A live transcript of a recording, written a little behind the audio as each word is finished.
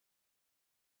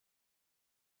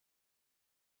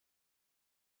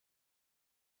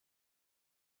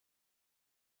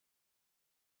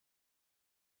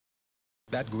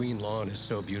That green lawn is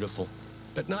so beautiful,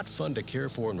 but not fun to care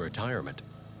for in retirement.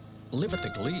 Live at the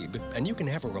Glebe, and you can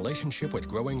have a relationship with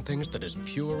growing things that is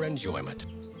pure enjoyment.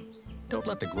 Don't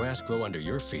let the grass grow under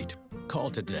your feet.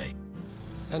 Call today.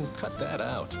 And cut that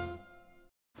out.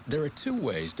 There are two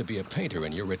ways to be a painter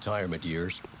in your retirement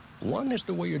years. One is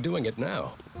the way you're doing it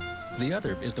now. The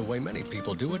other is the way many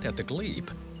people do it at the Glebe.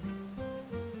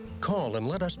 Call and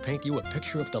let us paint you a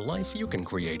picture of the life you can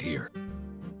create here.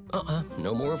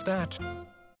 No more of that.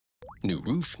 New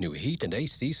roof, new heat, and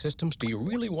AC systems. Do you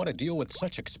really want to deal with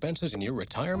such expenses in your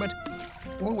retirement?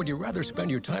 Or would you rather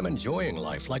spend your time enjoying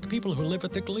life like people who live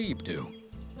at the Glebe do?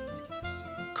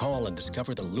 Call and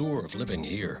discover the lure of living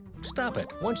here. Stop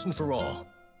it once and for all.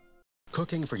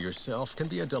 Cooking for yourself can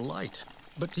be a delight,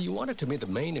 but do you want it to be the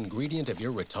main ingredient of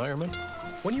your retirement?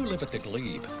 When you live at the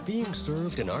Glebe, being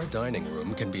served in our dining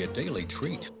room can be a daily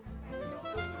treat.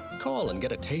 Call and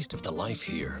get a taste of the life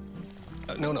here.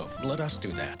 No, let us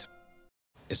do that.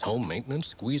 Is home maintenance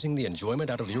squeezing the enjoyment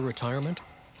out of your retirement?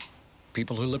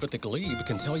 People who live at the Glebe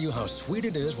can tell you how sweet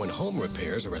it is when home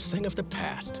repairs are a thing of the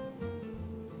past.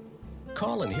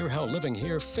 Call and hear how living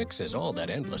here fixes all that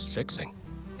endless fixing.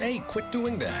 Hey, quit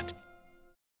doing that.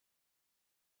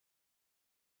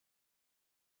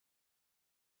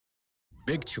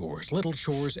 Big chores, little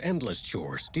chores, endless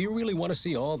chores. Do you really want to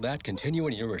see all that continue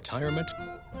in your retirement?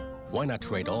 Why not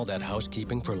trade all that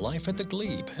housekeeping for life at the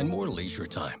Glebe and more leisure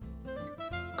time?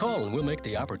 Call and we'll make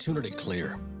the opportunity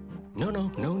clear. No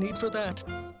need for that.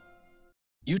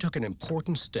 You took an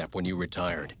important step when you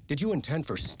retired. Did you intend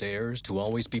for stairs to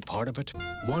always be part of it?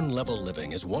 One level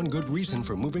living is one good reason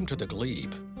for moving to the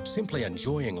Glebe. Simply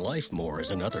enjoying life more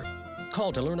is another.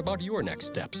 Call to learn about your next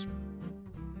steps.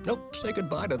 Nope, say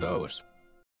goodbye to those.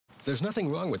 There's nothing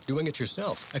wrong with doing it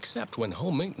yourself, except when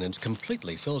home maintenance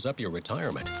completely fills up your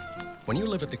retirement. When you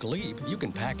live at the Glebe, you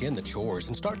can pack in the chores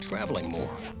and start traveling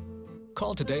more.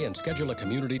 Call today and schedule a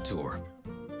community tour.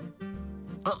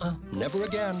 Never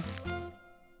again.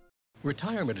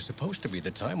 Retirement is supposed to be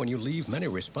the time when you leave many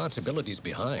responsibilities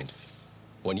behind.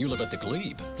 When you live at the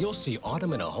Glebe, you'll see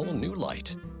autumn in a whole new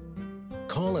light.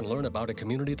 Call and learn about a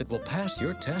community that will pass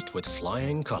your test with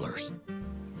flying colors.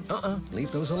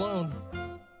 Leave those alone.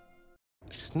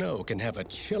 Snow can have a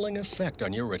chilling effect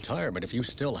on your retirement if you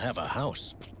still have a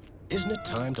house. Isn't it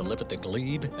time to live at the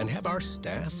Glebe and have our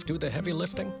staff do the heavy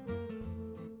lifting?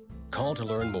 Call to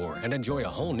learn more and enjoy a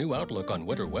whole new outlook on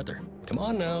winter weather. Come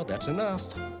on now, that's enough.